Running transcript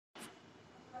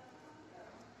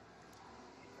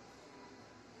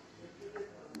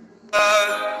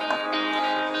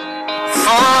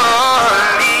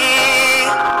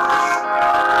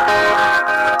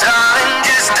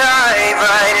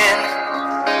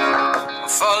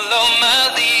follow my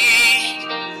lead.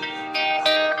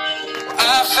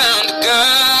 I found a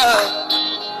girl,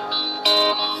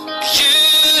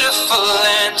 beautiful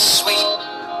and sweet.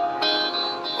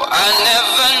 Well, I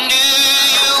never knew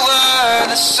you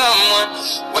were the someone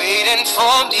waiting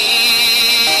for me.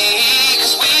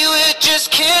 'Cause we were just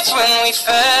kids when we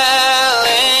fell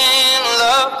in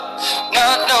love,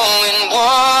 not knowing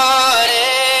what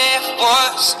it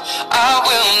was. I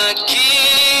will not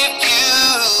give you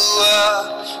up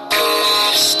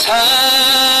this time,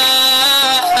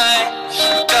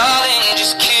 darling,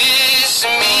 just kiss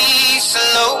me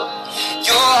slow.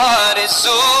 Your heart is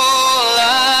all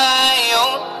I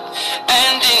own,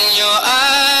 and in your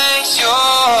eyes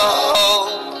you're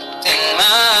holding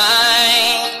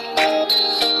mine.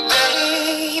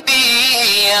 Baby,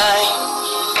 I'm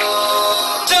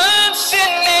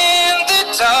dancing in the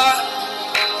dark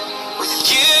with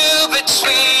you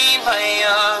between my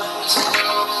arms,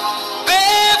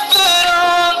 barefoot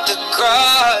on the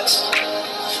grass,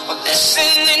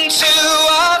 listening to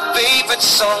our favorite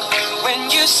song. When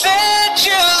you said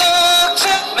you looked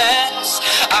a mess,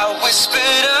 I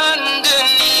whispered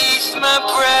underneath my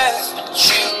breath, but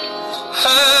you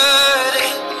heard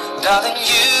it, darling.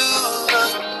 You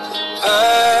look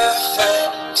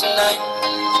perfect tonight.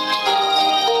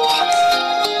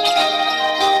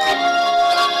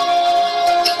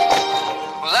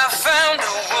 Well, I found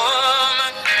a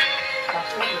woman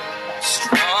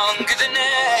stronger than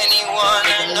anyone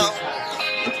I know.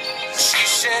 She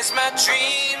shares my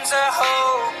dreams. I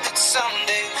hope that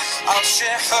someday I'll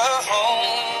share her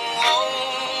home.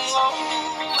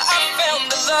 I found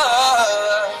the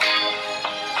love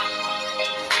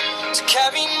to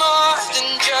carry more than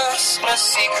just my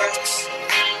secrets,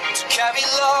 to carry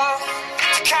love,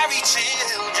 to carry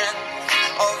children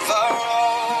of our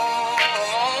own.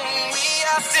 We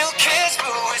are still kids,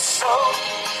 but we're so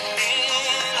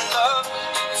in love,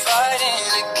 fighting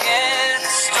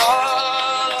against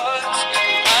all odds.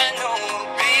 I know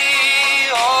we'll be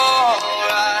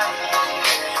alright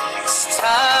this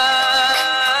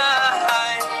time,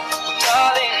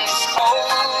 darling. Just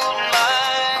hold my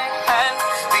hand,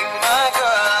 be my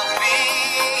girl, I'll be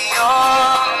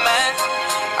your man.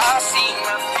 I see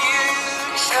my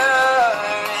future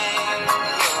in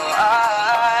your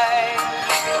eyes,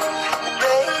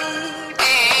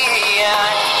 baby.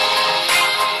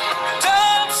 I'm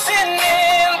dancing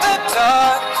in the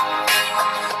dark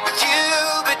with you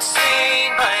between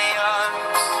my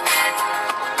arms,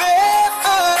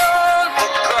 barefoot on the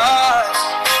grass,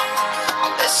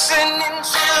 listening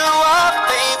to our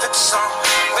favorite song.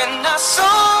 When I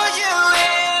saw you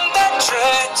in that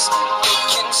dress,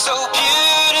 looking so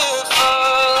beautiful,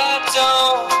 I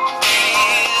don't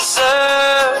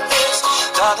deserve this,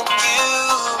 darling. You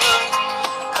look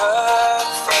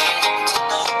perfect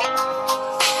tonight.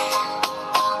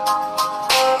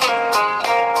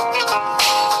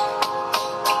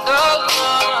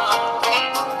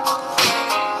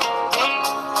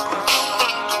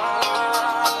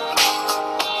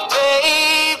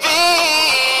 Baby,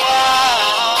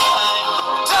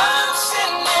 I'm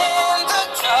dancing in the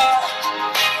dark,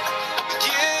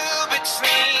 you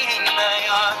between my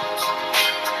arms,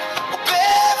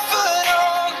 barefoot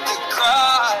on the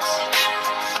grass,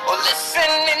 or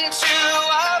listening to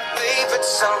our favorite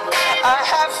song. I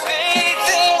have faith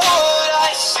in what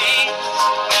I see.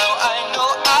 Now I know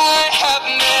I have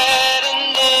met an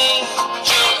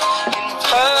angel in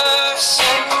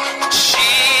person.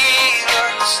 She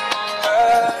looks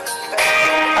perfect.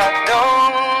 I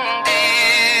don't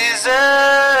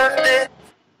deserve this.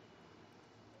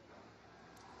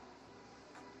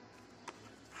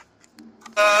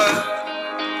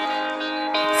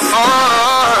 For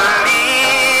me,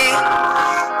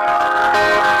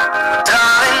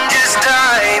 darling, just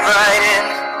dive right in,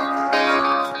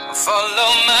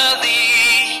 follow my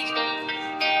lead.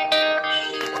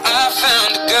 I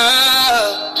found a girl,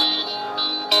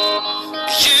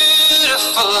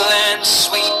 beautiful and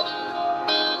sweet.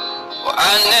 Well,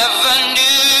 I never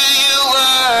knew you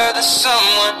were the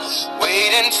someone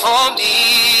waiting for me.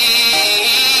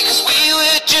 'Cause we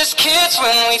were just kids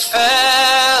when we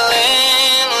fell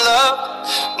in love,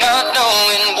 not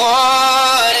knowing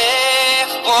what it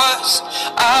was.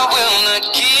 I will not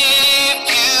give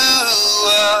you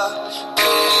up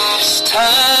this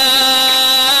time,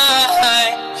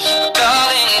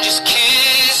 darling, just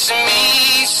kiss me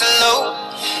slow.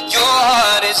 Your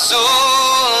heart is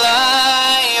all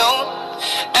I own,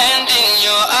 and in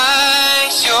your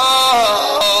eyes you're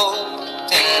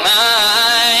holding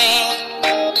mine.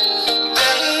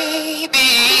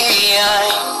 Baby,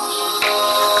 I'm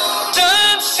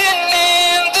dancing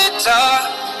in the dark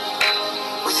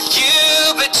with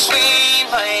you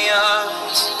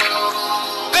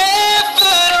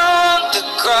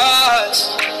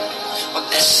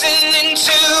listening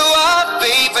to our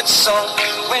favorite song.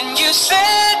 When you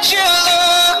said you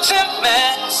looked a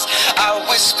mess, I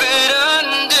whispered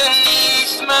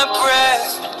underneath my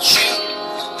breath, but you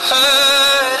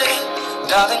heard it,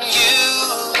 darling. You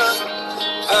look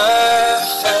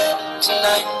perfect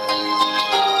tonight.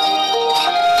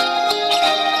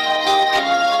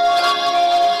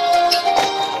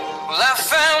 Well, I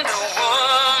found a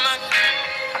woman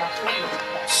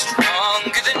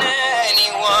stronger than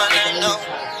anyone I know.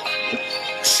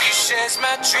 She shares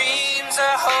my dreams.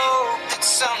 I hope that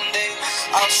someday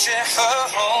I'll share her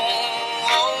home.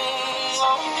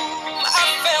 I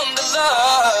found a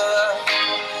love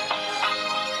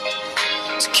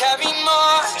to carry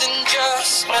more than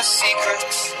just my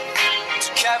secrets, to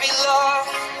carry love,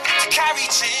 to carry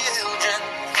children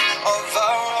of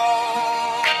our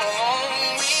own.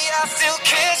 We are still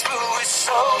kids, but we're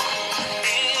so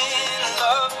in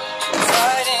love,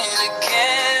 fighting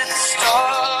against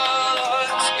all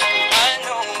odds. I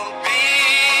know we'll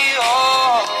be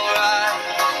alright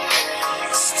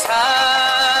this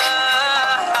time,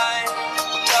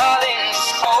 darling.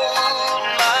 Just hold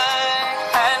my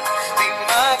hand, be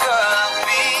my girl, I'll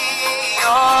be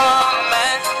your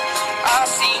man. I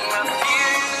see my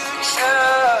future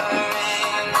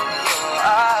in your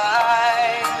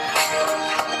eyes,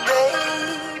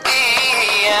 baby.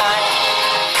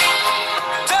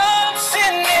 I'm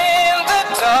dancing in the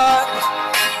dark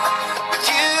with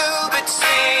you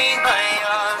between my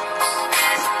arms,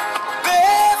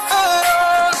 barefoot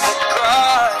on the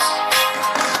grass,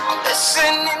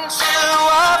 listening to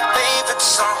our favorite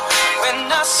song. When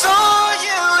I saw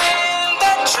you in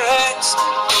that dress,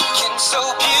 looking so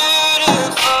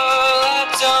beautiful, I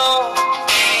don't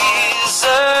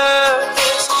deserve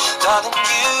this, darling.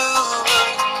 You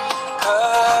look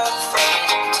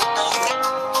perfect tonight.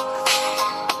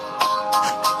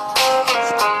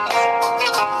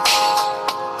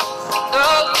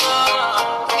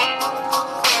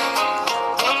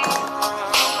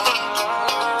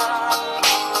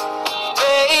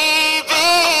 Baby,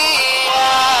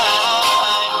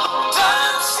 I'm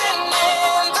dancing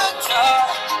in the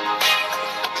dark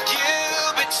with you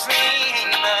between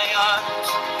my arms,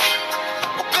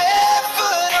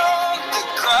 barefoot on the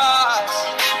grass,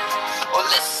 or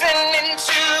listening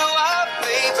to our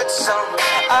favorite song.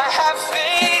 I have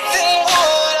faith in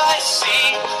what I see.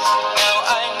 Now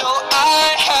I know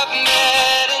I have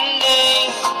met an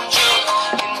angel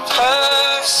in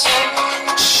person.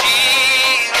 She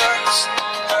looks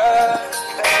perfect.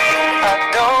 I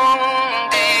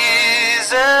don't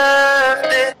deserve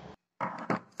this.